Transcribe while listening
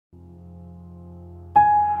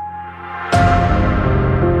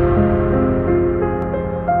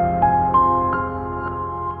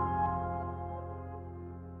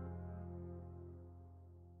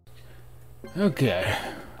Okay.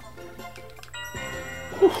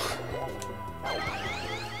 Whew.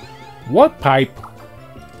 What pipe?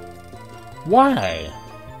 Why?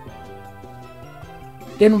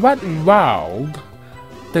 In what world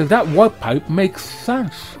does that warp pipe make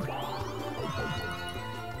sense?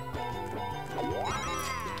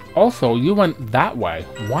 Also, you went that way.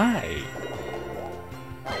 Why?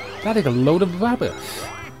 That is a load of rubbish.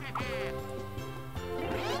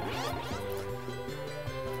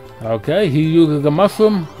 Okay, he uses the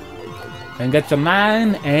mushroom and gets a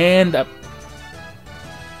 9 and a...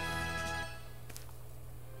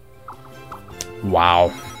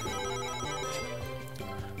 Wow.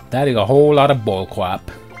 That is a whole lot of bullcrap.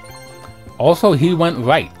 Also, he went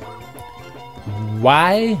right.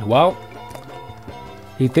 Why? Well,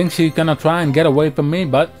 he thinks he's gonna try and get away from me,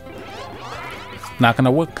 but it's not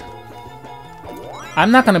gonna work.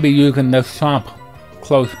 I'm not gonna be using this swamp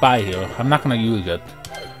close by here. I'm not gonna use it.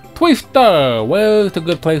 Twister! Where's the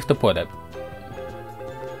good place to put it?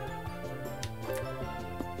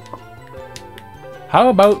 How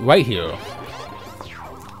about right here?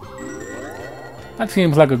 That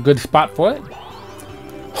seems like a good spot for it.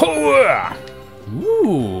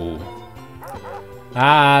 Ooh.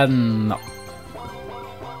 No.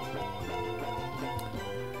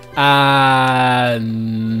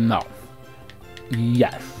 No.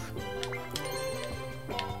 Yes.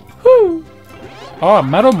 Whew. Oh, a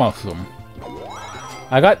metal mushroom.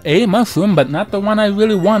 I got a mushroom, but not the one I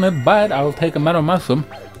really wanted, but I'll take a metal mushroom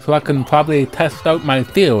so I can probably test out my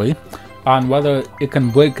theory on whether it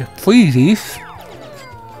can break freezies.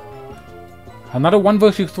 Another 1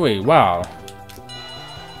 versus 3. Wow.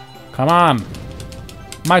 Come on.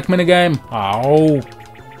 Mike minigame. Oh.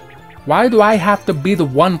 Why do I have to be the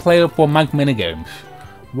one player for Mike minigames?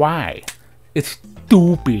 Why? It's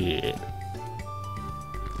stupid.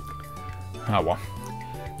 Oh well.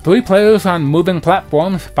 3 players on moving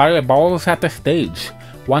platforms fire balls at the stage.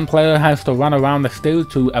 1 player has to run around the stage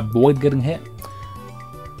to avoid getting hit.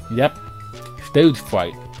 Yep. Stage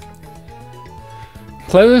fright.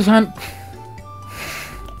 Players on...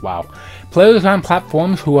 Wow. Players on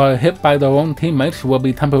platforms who are hit by their own teammates will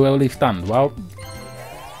be temporarily stunned. Well,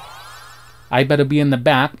 I better be in the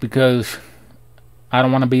back because I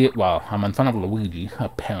don't want to be... Well, I'm in front of Luigi,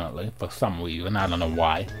 apparently, for some reason. I don't know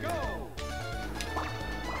why.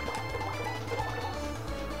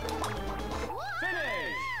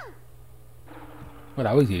 Well,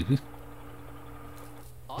 that was easy.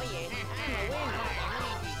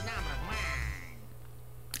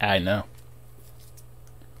 I know.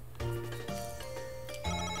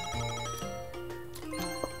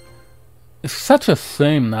 It's such a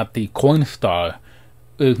shame that the coin star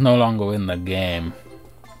is no longer in the game.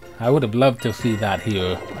 I would have loved to see that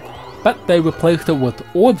here. But they replaced it with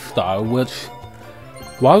Orb Star, which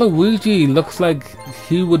Waluigi looks like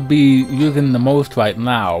he would be using the most right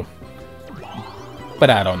now. But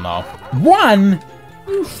I don't know. 1?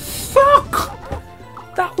 You suck!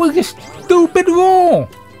 That was a stupid rule!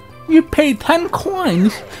 You pay 10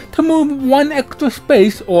 coins to move 1 extra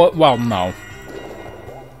space or... well, no.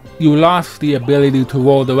 You lost the ability to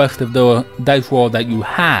roll the rest of the dice roll that you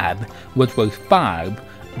had, which was 5,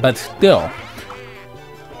 but still.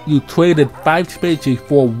 You traded 5 spaces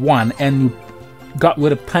for 1 and you got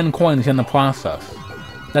rid of 10 coins in the process.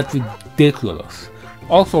 That's ridiculous.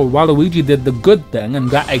 Also, Waluigi did the good thing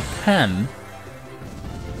and got a 10.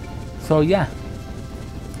 So yeah.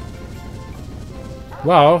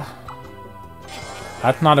 Well,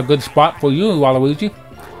 that's not a good spot for you, Waluigi.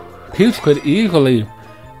 Peach could easily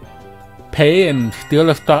pay and steal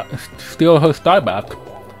her star back.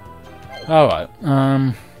 Alright,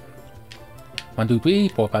 1, 2, 3,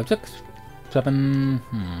 4, 5, 6, 7,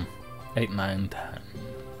 8, 9, 10.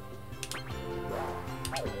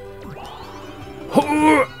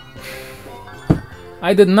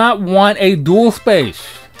 I did not want a dual space.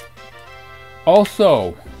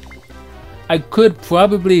 Also, I could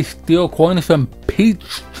probably steal coins from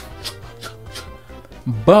Peach,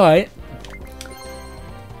 but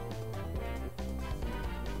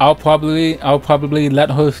I'll probably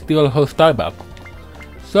let her steal her star back.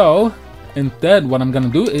 So instead, what I'm gonna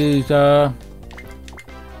do is I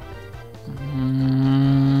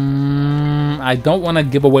don't want to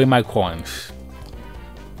give away my coins.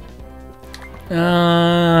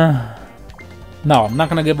 No, I'm not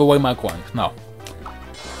gonna give away my coins. No,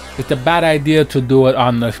 it's a bad idea to do it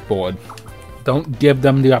on this board. Don't give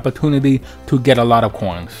them the opportunity to get a lot of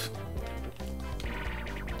coins.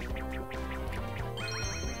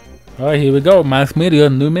 Alright, here we go. Mass Media,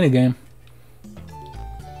 new minigame.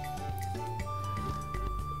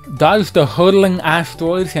 Dodge the hurtling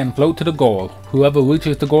asteroids and float to the goal. Whoever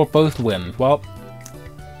reaches the goal first wins. Well,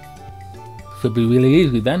 should be really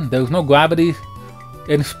easy then. There's no gravity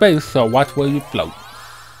in space, so watch where you float.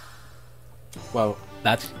 Well,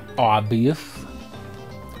 that's obvious.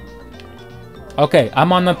 Okay,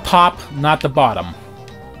 I'm on the top, not the bottom.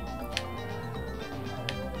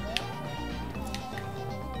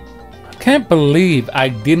 I can't believe I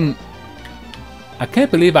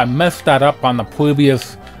messed that up on the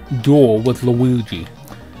previous duel with Luigi.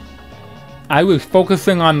 I was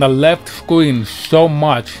focusing on the left screen so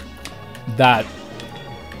much that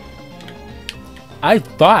I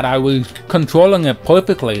thought I was controlling it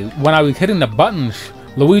perfectly. When I was hitting the buttons,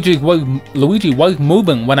 Luigi was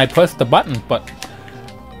moving when I pressed the buttons, but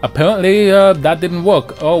apparently that didn't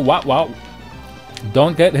work. Oh, wow.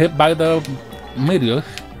 Don't get hit by the meteors.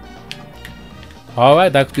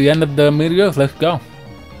 Alright, that's the end of the meteors. Let's go.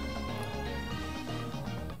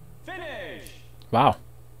 Finish. Wow.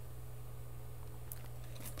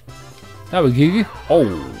 That was easy.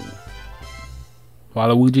 Oh.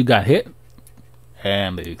 Waluigi got hit.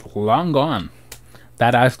 And it's long gone.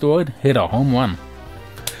 That asteroid hit a home run.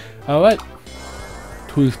 Alright.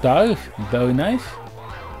 2 stars. Very nice.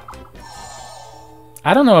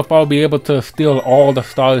 I don't know if I'll be able to steal all the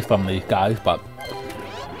stars from these guys, but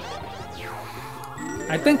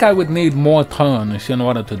I think I would need more turns in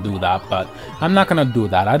order to do that, but I'm not gonna do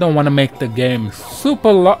that. I don't want to make the game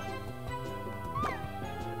super long.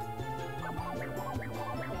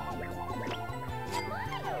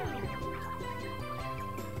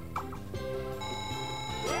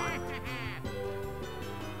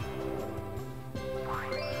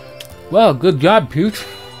 Well, good job, Peach.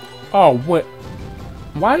 Oh, wait.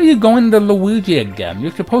 Why are you going to Luigi again?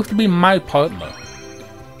 You're supposed to be my partner.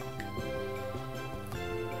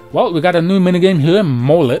 Well, we got a new minigame here,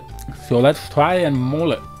 Mole It. So let's try and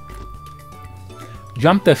mole it.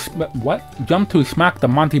 Jump to smack the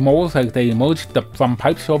Monty Moles as they emerge from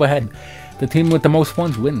pipes overhead. The team with the most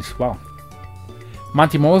points wins. Wow.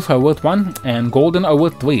 Monty Moles are worth 1, and Golden are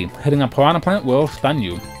worth 3. Hitting a Piranha Plant will stun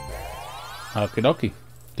you. Okie dokie.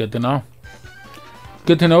 Good to know.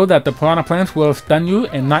 Good to know that the Piranha Plants will stun you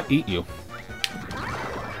and not eat you.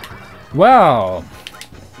 Well,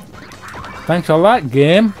 thanks a lot,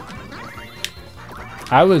 game.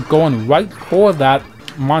 I was going right for that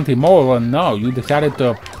Monty Mole, and no, you decided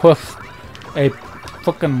to push a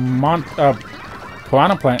fucking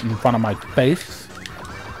Piranha Plant in front of my face.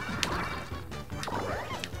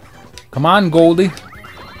 Come on, Goldie.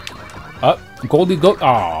 Goldie go.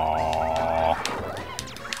 Aww.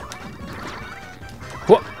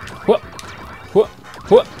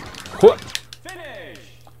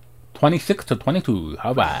 26 to 22.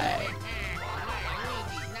 Alright.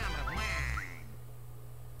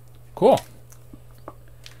 Cool.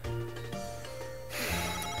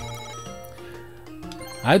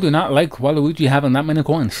 I do not like Waluigi having that many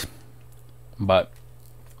coins. But,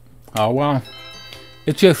 oh well.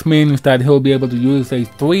 It just means that he'll be able to use a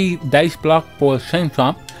 3 dice block for Chain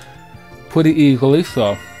Chomp pretty easily,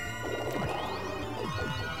 so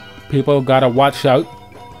people gotta watch out.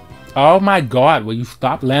 Oh my god, will you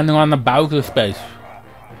stop landing on the Bowser space?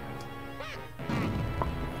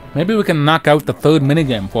 Maybe we can knock out the 3rd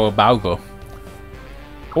minigame for Bowser.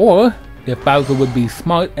 Or, if Bowser would be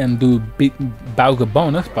smart and do Bowser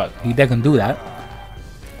bonus, but he doesn't do that.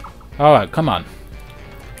 Alright, come on.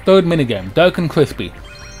 3rd minigame, Dark and Crispy.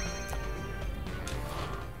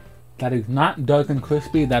 That is not Dark and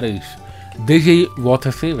Crispy, that is Digi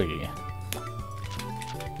Rotisserie.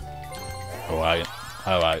 Alright,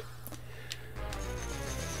 alright.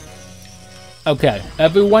 Okay,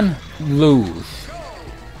 everyone lose.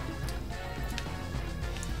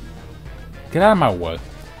 Get out of my way.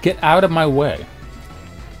 Get out of my way.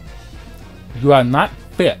 You are not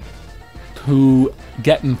fit to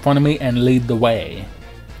get in front of me and lead the way.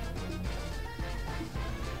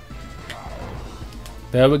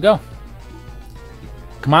 There we go.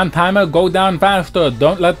 Come on, timer, go down faster.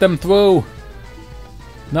 Don't let them through.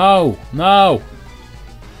 No, no.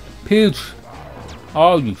 Peach.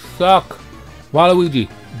 Oh, you suck. Waluigi,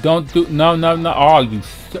 don't do. No, no, no. Oh, you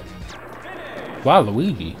suck.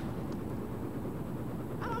 Waluigi.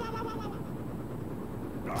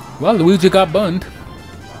 Well, Luigi got burned.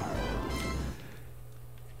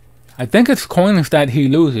 I think it's coins that he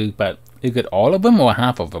loses, but is it all of them or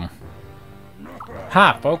half of them?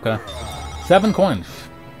 Half, okay. 7 coins.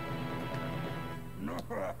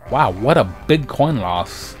 Wow, what a big coin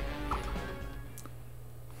loss.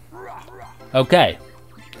 Okay.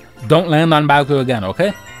 Don't land on Bowser again,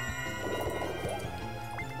 okay?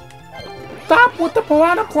 Stop with the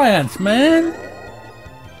Piranha Plants, man!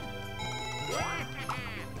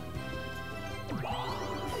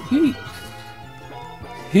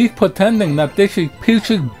 He's pretending that this is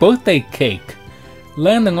Peach's birthday cake.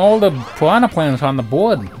 Landing all the piranha plants on the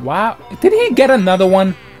board. Wow. Did he get another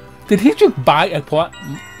one? Did he just buy a piranha?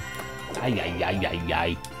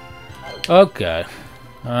 Ay. Okay.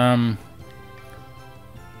 1,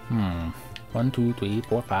 2, 3,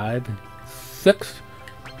 4, 5, 6.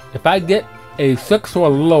 If I get a 6 or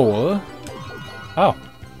lower. Oh.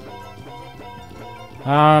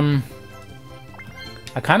 I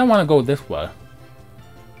kind of want to go this way.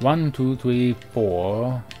 1, 2, 3,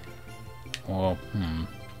 4. Or,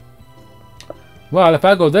 Well, if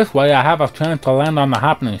I go this way, I have a chance to land on the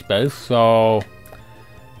happening space, so...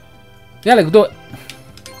 Yeah, let's do it.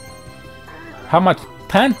 How much?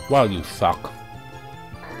 10? Well, you suck.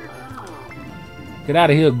 Get out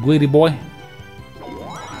of here, greedy boy.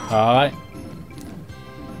 Alright.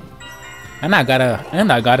 And I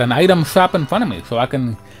got an item shop in front of me, so I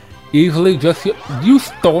can easily just... You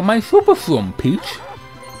stole my Super Shroom, Peach!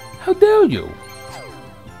 How dare you?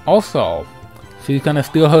 Also, she's gonna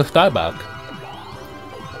steal her star back.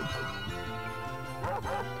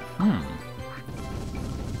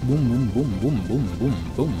 Boom, boom, boom, boom, boom, boom,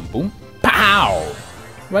 boom, boom. Pow!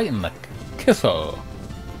 Right in the kisser.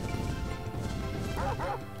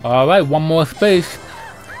 Alright, one more space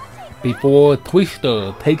before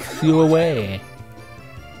Twister takes you away.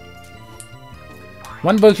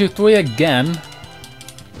 1 versus 3 again.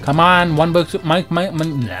 Come on, 1 versus Mike,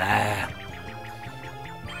 nah.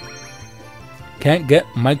 Can't get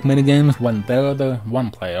Mike minigames when they're the 1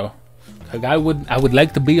 player. Like I would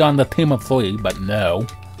like to be on the team of 3, but no.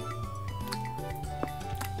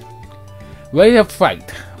 Ray of Fright.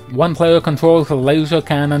 1 player controls a laser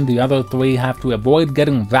cannon, the other 3 have to avoid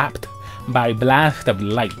getting zapped by blast of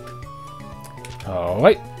light.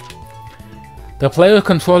 Alright. The player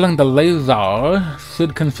controlling the laser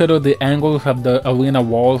should consider the angles of the arena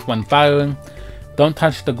walls when firing. Don't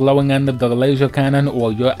touch the glowing end of the laser cannon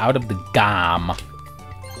or you're out of the game.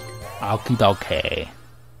 Okie dokie.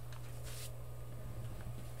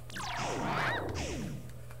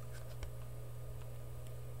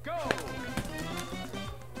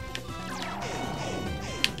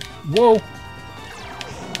 Whoa.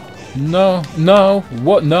 No.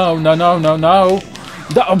 What? No.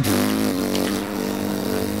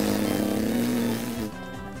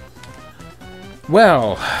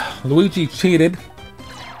 Well, Luigi cheated.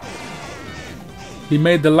 He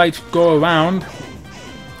made the lights go around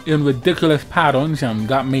in ridiculous patterns and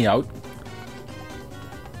got me out.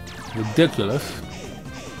 Ridiculous.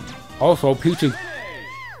 Also, Peach is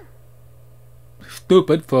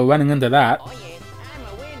stupid for running into that.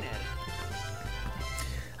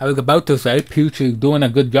 I was about to say Peach is doing a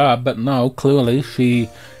good job, but no, clearly she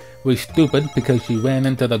was stupid because she ran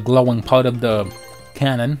into the glowing part of the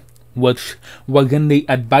cannon, which was in the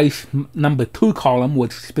advice number 2 column,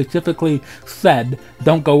 which specifically said,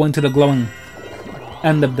 don't go into the glowing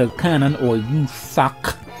end of the cannon or you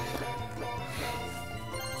suck.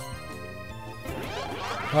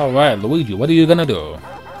 Alright, Luigi, what are you gonna do?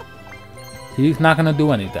 He's not gonna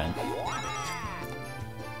do anything.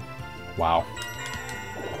 Wow.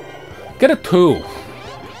 Get a 2.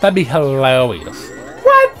 That'd be hilarious.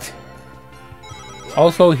 What?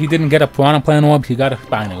 Also, he didn't get a Piranha Plant Orb, he got a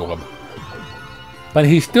Spiny Orb. But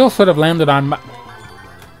he still sort of landed on my...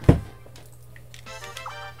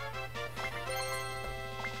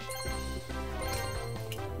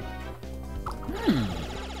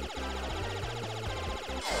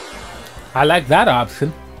 I like that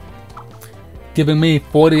option. Giving me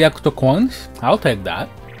 40 extra coins? I'll take that.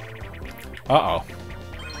 Uh-oh.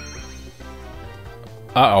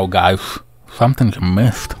 Uh-oh, guys. Something's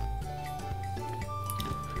missed.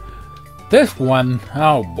 This one,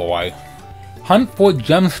 oh boy. Hunt for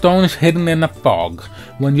gemstones hidden in the fog.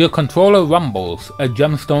 When your controller rumbles, a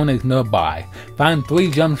gemstone is nearby. Find 3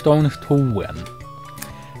 gemstones to win.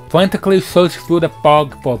 Frantically search through the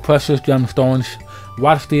fog for precious gemstones.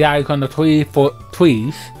 Watch the eyes on the trees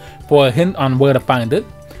for a hint on where to find it.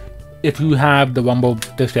 If you have the rumble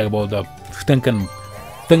disabled, the stinking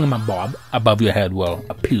thingamabob above your head will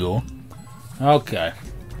appear. Okay.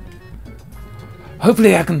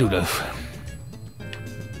 Hopefully I can do this.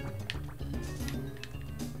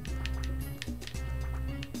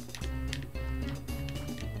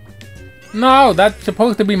 No, that's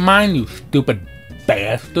supposed to be mine, you stupid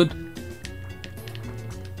bastard.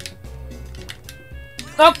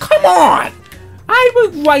 Oh, come on! I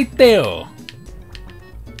was right there.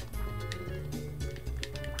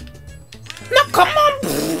 No, come on!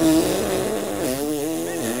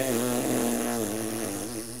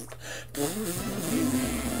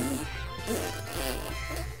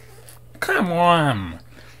 Come on!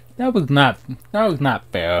 That was not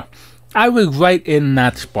fair. I was right in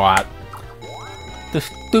that spot. The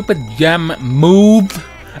stupid gem moved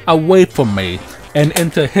away from me and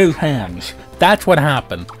into his hands. That's what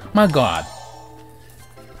happened. My god.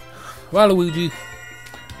 Waluigi,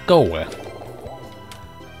 go away.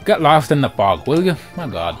 Get lost in the fog, will you? My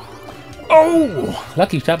god. Oh!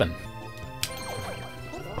 Lucky 7.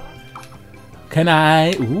 Can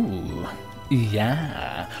I? Ooh.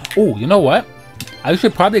 Yeah. Oh, you know what? I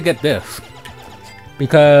should probably get this.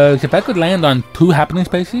 Because if I could land on 2 happening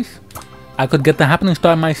spaces, I could get the happening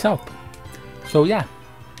star myself. So yeah.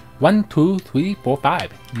 1, 2, 3, 4,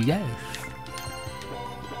 5. Yes.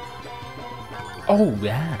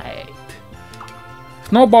 Alright.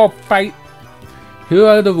 Snowball fight. Here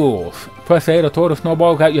are the rules. Press A to throw the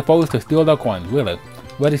snowballs at your foes to steal their coins. Really.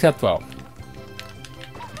 Ready, set, throw.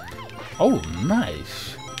 Oh, nice.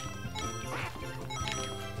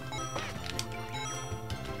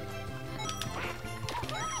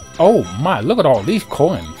 Oh my, look at all these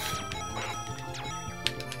coins.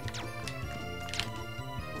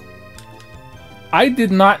 I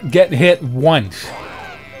did not get hit once.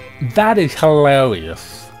 That is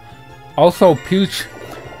hilarious. Also, Peach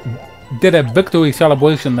did a victory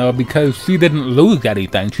celebration though because she didn't lose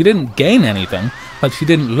anything. She didn't gain anything, but she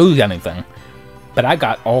didn't lose anything. But I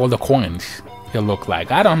got all the coins, it looked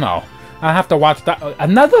like. I don't know. I'll have to watch that.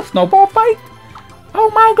 Another snowball fight?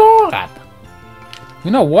 Oh my god. You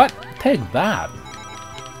know what? Take that.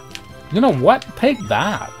 You know what? Take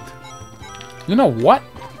that. You know what?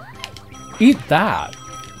 Eat that.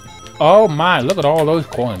 Oh my, look at all those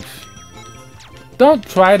coins. Don't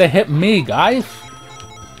try to hit me, guys.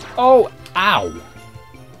 Oh, ow.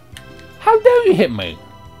 How dare you hit me?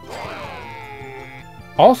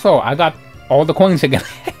 Also, I got all the coins again.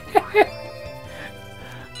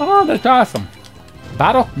 Oh, that's awesome.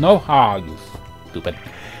 Battle? No? Oh, you stupid.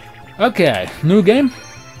 Okay, new game?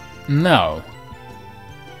 No.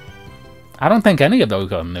 I don't think any of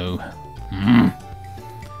those are new.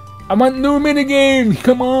 I want new minigames!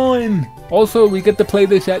 Come on! Also, we get to play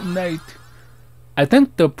this at night. I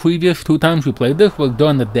think the previous 2 times we played this was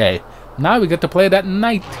during the day. Now we get to play it at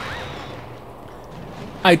night.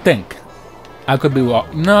 I think. I could be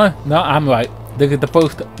wrong. No, I'm right. This is the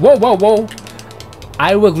first. Whoa, whoa, whoa!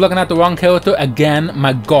 I was looking at the wrong character again.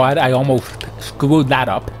 My god, I almost screwed that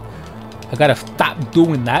up. I gotta stop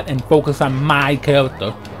doing that and focus on my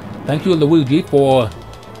character. Thank you, Luigi, for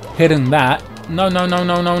hitting that. No. Yep.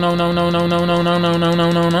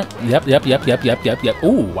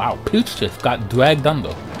 Ooh, wow. Peach just got dragged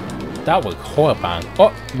under. That was horrifying.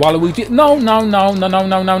 Oh, Waluigi. No.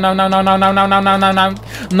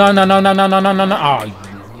 Oh,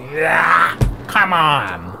 yeah. Come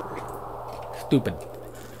on. Stupid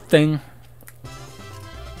thing.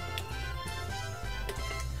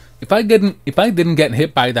 If I didn't get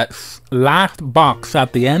hit by that last box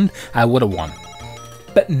at the end, I would have won.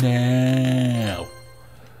 But no.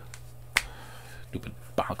 Stupid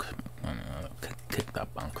box. Kick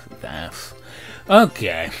that box's ass.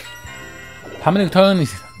 Okay. How many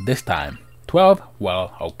turns this time? 12?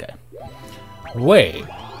 Well, okay. Wait.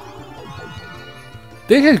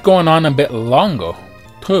 This is going on a bit longer,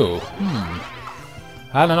 too.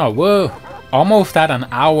 I don't know. We're almost at an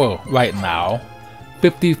hour right now.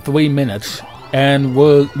 53 minutes. And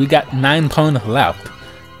we got 9 turns left.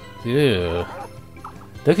 Yeah.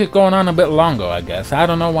 This is going on a bit longer, I guess. I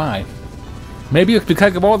don't know why. Maybe it's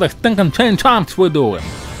because of all the stinking chain chomps we're doing.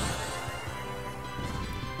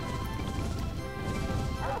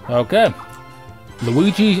 Okay.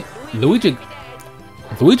 Luigi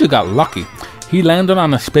got lucky. He landed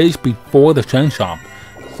on a space before the chain chomp.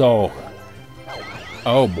 So,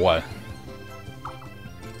 oh boy.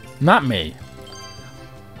 Not me.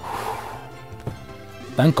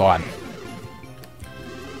 Thank God.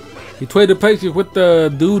 He traded places with the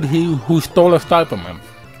dude who stole a star from him.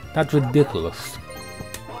 That's ridiculous.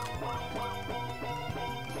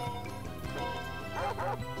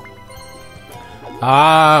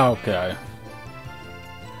 Ah, okay.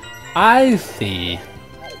 I see.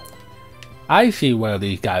 I see where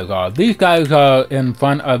these guys are. These guys are in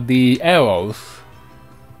front of the arrows,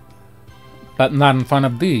 but not in front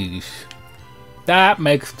of these. That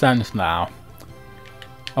makes sense now.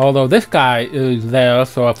 Although this guy is there,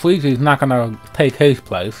 so a Freezy's not gonna take his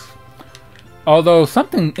place. Although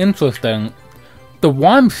something interesting, the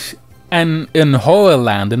Womps and in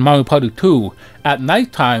Horrorland in Mario Party 2, at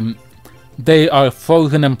nighttime, they are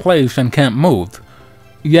frozen in place and can't move.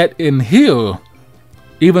 Yet in here,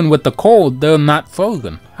 even with the cold, they're not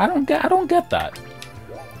frozen. I don't get that.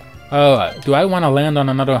 Alright, do I want to land on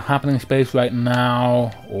another happening space right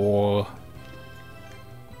now, or...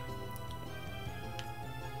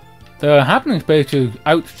 The happening space is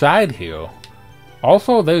outside here.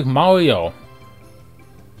 Also, there's Mario.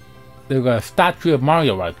 There's a statue of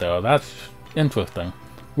Mario right there. That's interesting.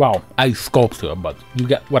 Well, ice sculpture, but you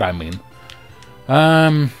get what I mean.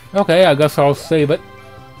 Okay, I guess I'll save it.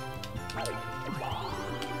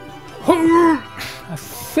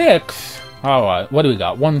 6? Alright, what do we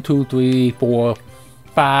got? 1, 2, 3, 4,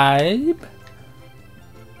 5?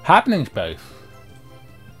 Happening space.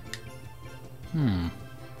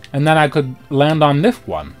 And then I could land on this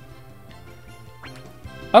one.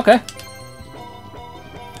 Okay.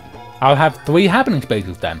 I'll have 3 happening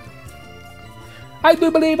spaces then. I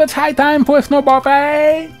do believe it's high time for a snowball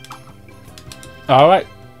fight! Alright.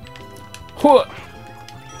 Huh.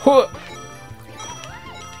 Huh.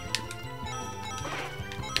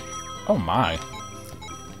 Oh my.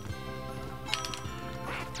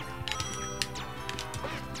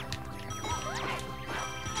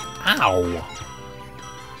 Ow!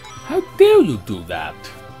 How dare you do that?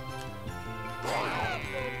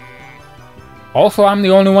 Also, I'm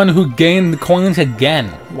the only one who gained the coins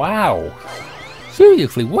again. Wow.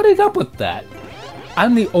 Seriously, what is up with that?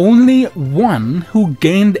 I'm the only one who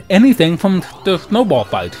gained anything from the snowball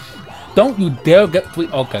fights. Don't you dare get 3.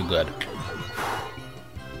 Okay, good.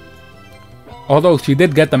 Although she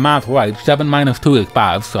did get the math right. 7 minus 2 is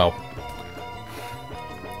 5, so.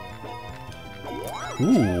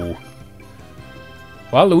 Ooh.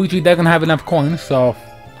 Well, Luigi doesn't have enough coins, so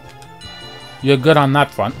you're good on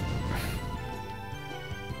that front.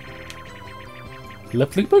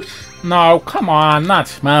 Lip Leapers? No, come on, not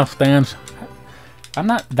Smash Dance. I'm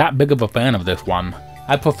not that big of a fan of this one.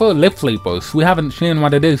 I prefer Lip Sleepers. We haven't seen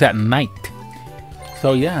what it is at night.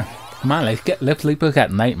 So yeah, come on, let's get Lip Sleepers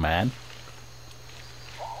at night, man.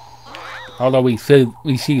 Although we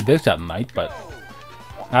see this at night, but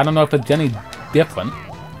I don't know if it's any different.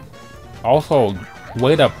 Also,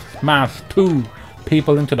 way to smash 2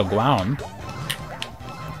 people into the ground.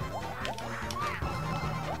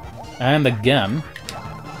 And again.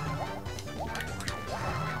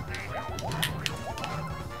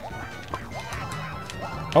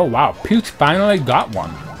 Oh wow, Peach finally got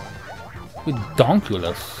one.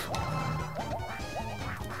 Redonkulous.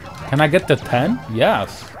 Can I get the 10?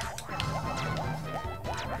 Yes.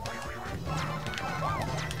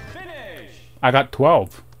 Finish. I got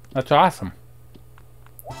 12. That's awesome.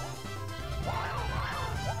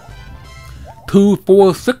 2,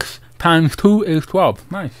 4, 6 times 2 is 12.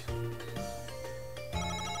 Nice.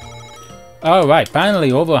 Alright,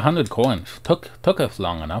 finally over 100 coins. Took us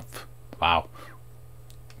long enough. Wow.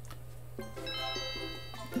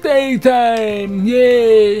 Daytime!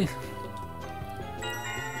 Yay!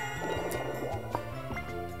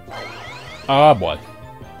 Oh boy.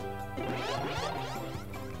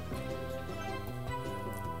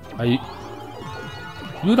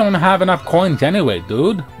 You don't have enough coins anyway,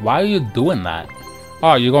 dude. Why are you doing that?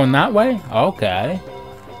 Oh, you're going that way? Okay.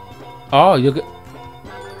 Oh, you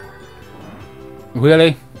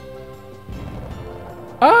really?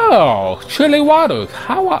 Oh, chilly waters.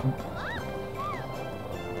 How?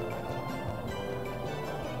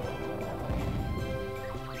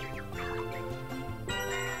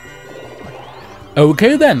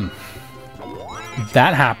 Okay then.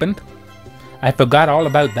 That happened. I forgot all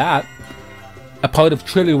about that. A part of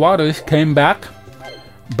Chilly Waters came back,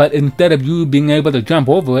 but instead of you being able to jump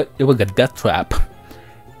over it, it was a death trap.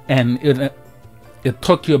 And it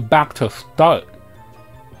took you back to start.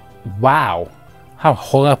 Wow. How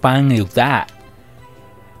horrifying is that?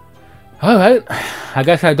 Alright. I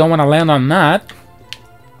guess I don't want to land on that.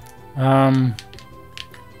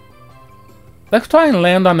 Let's try and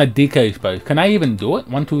land on the DK space. Can I even do it?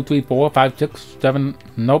 1, 2, 3, 4, 5, 6, 7.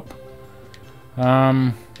 Nope.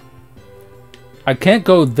 I can't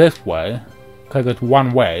go this way because it's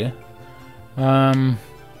one way. Alright,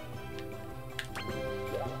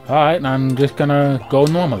 I'm just gonna go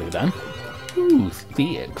normally then. Ooh,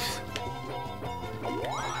 6.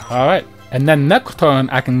 Alright, and then next turn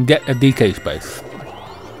I can get a DK space.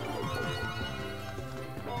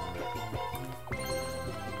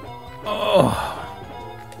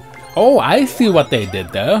 Oh, I see what they did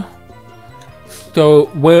there. So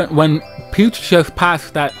when Peach just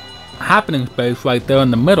passed that happening space right there in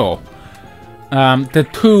the middle, the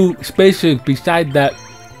 2 spaces beside that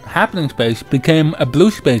happening space became a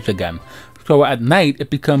blue space again. So at night it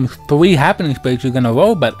becomes 3 happening spaces in a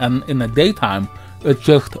row, but in the daytime it's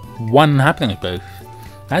just 1 happening space.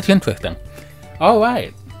 That's interesting.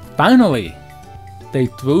 Alright, finally, they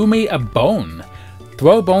threw me a bone.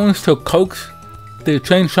 Throw bones to coax the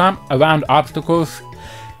train champ around obstacles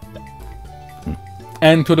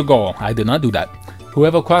and to the goal. I did not do that.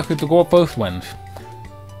 Whoever crosses the goal first wins.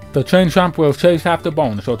 The train jump will chase after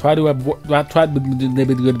bones, so try to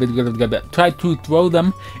throw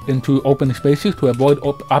them into open spaces to avoid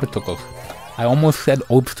obstacles. I almost said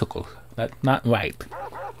obstacles. That's not right.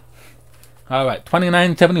 Alright,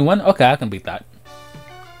 29.71. Okay, I can beat that.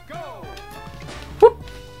 Whoop.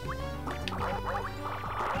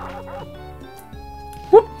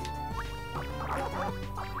 Whoop.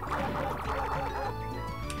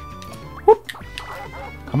 Whoop.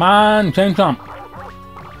 Come on, chain jump.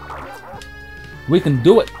 We can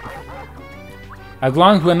do it. As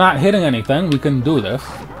long as we're not hitting anything, we can do this.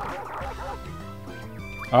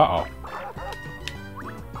 Uh-oh.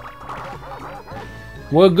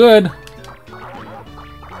 We're good.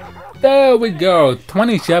 There we go.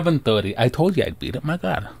 27.30. I told you I'd beat it. My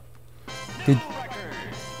God.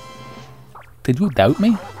 Did you doubt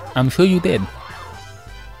me? I'm sure you did.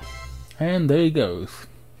 And there he goes.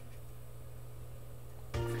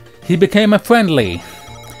 He became a friendly.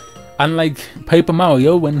 Unlike Paper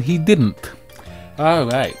Mario when he didn't.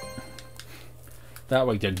 Alright. That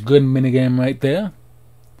was a good minigame right there.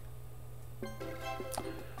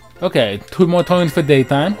 Okay, 2 more turns for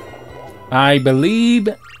daytime. I believe...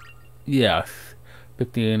 Yes.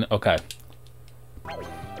 15, okay.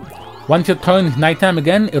 Once it turns nighttime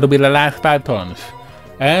again, it'll be the last 5 turns.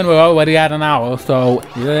 And we're already at an hour, so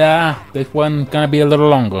yeah, this one's gonna be a little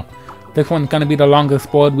longer. This one's gonna be the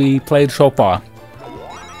longest board we played so far.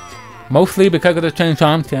 Mostly because of the chain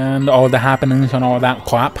jumps and all the happenings and all that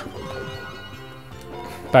crap.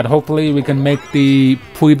 But hopefully we can make the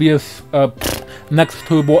previous, next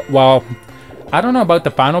 2 board, well, I don't know about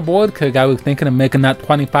the final board, because I was thinking of making that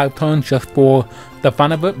 25 turns just for the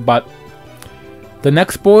fun of it, but the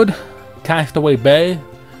next board, Castaway Bay,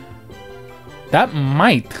 that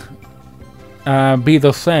might be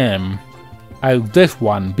the same as this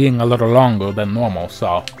one, being a little longer than normal,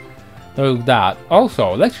 so there's that.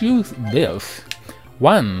 Also, let's use this.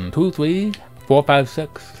 1, 2, 3, 4, 5,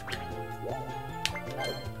 6.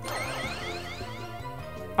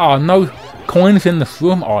 Oh, no coins in this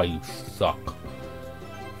room? Oh, you suck.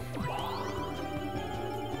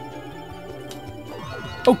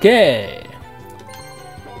 Okay.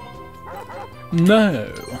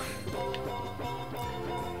 No.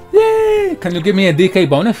 Yay! Can you give me a DK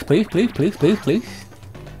bonus? Please, please, please, please, please.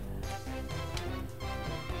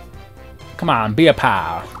 Come on, be a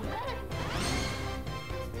pal.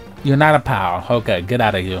 You're not a pal. Okay, get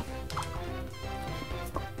out of here.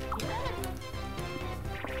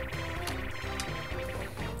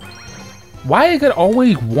 Why is it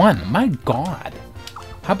always 1? My God.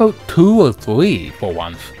 How about 2 or 3 for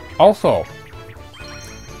once? Also,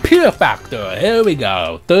 Pure Factor. Here we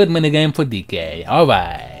go. 3rd minigame for DK.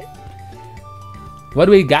 Alright. What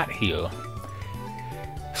do we got here?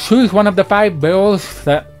 Choose one of the 5 barrels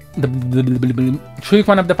that... choose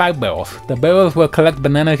one of the 5 barrels. The barrels will collect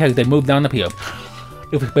bananas as they move down the pier.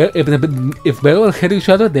 If barrels hit each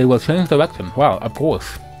other, they will change direction. Wow, of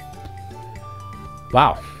course.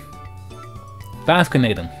 Wow.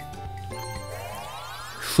 Fascinating.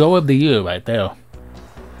 Show of the year right there.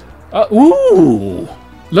 Ooh!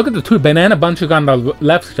 Look at the 2 banana bunches on the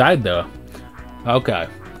left side there. Okay.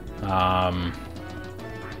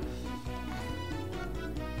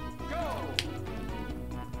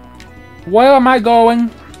 Where am I going?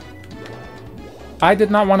 I did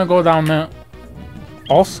not want to go down there.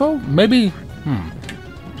 Also, maybe...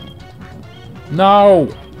 No!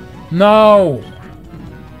 No!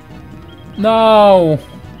 No!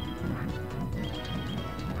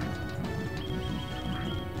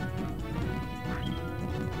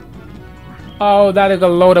 Oh, that is a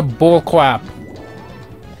load of bullcrap.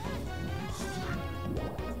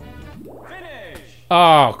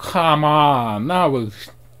 Oh, come on.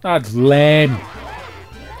 That's lame.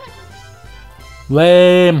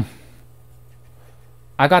 Lame.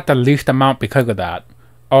 I got the least amount because of that.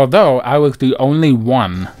 Although, I was the only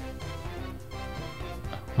one.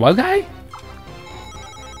 Was I?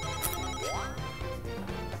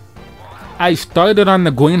 I started on the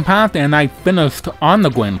green path and I finished on the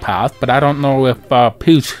green path, but I don't know if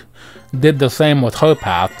Peach did the same with her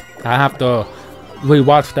path. I have to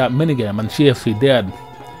rewatch that minigame and see if she did.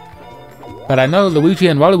 But I know Luigi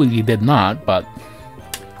and Waluigi did not, but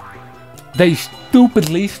they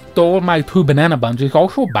stupidly stole my 2 banana bunches.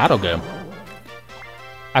 Also a battle game.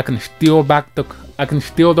 I can steal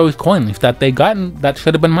those coins that they got and that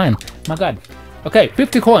should have been mine. My God. Okay,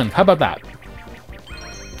 50 coins. How about that?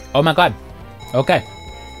 Oh my God. Okay.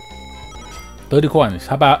 30 coins.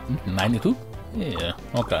 How about 92? Yeah,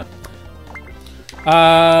 okay.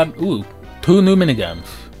 Ooh, 2 new minigames.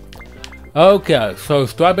 Okay, so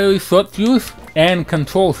strawberry short fuse and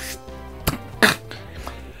control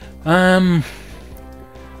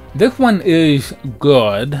This one is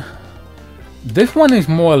good. This one is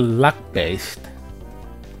more luck-based.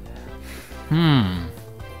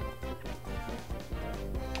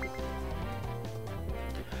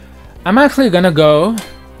 I'm actually gonna go...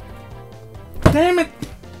 Damn it!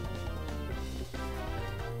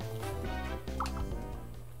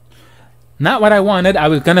 Not what I wanted. I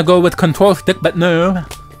was gonna go with control stick, but no.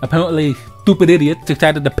 Apparently, stupid idiots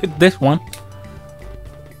decided to pick this one.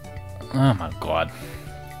 Oh my god.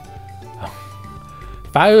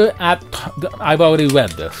 Fire at... I've already read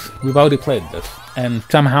this. We've already played this. And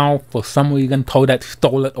somehow, for some reason, Toadette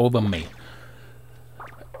stole it over me.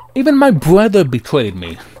 Even my brother betrayed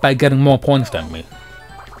me by getting more points than me.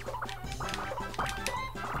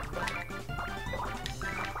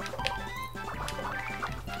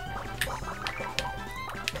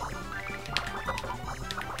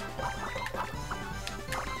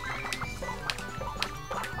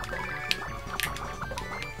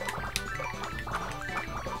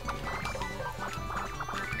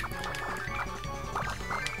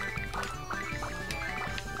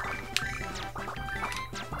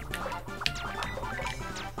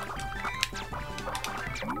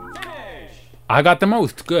 I got the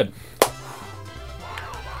most. Good.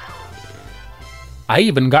 I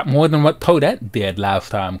even got more than what Toadette did last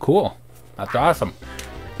time. Cool. That's awesome.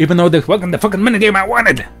 Even though this wasn't the fucking minigame I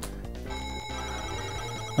wanted.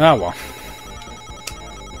 Oh well.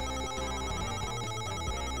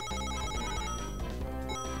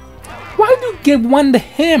 Why'd you give one to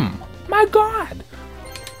him? My god.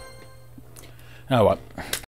 Oh well.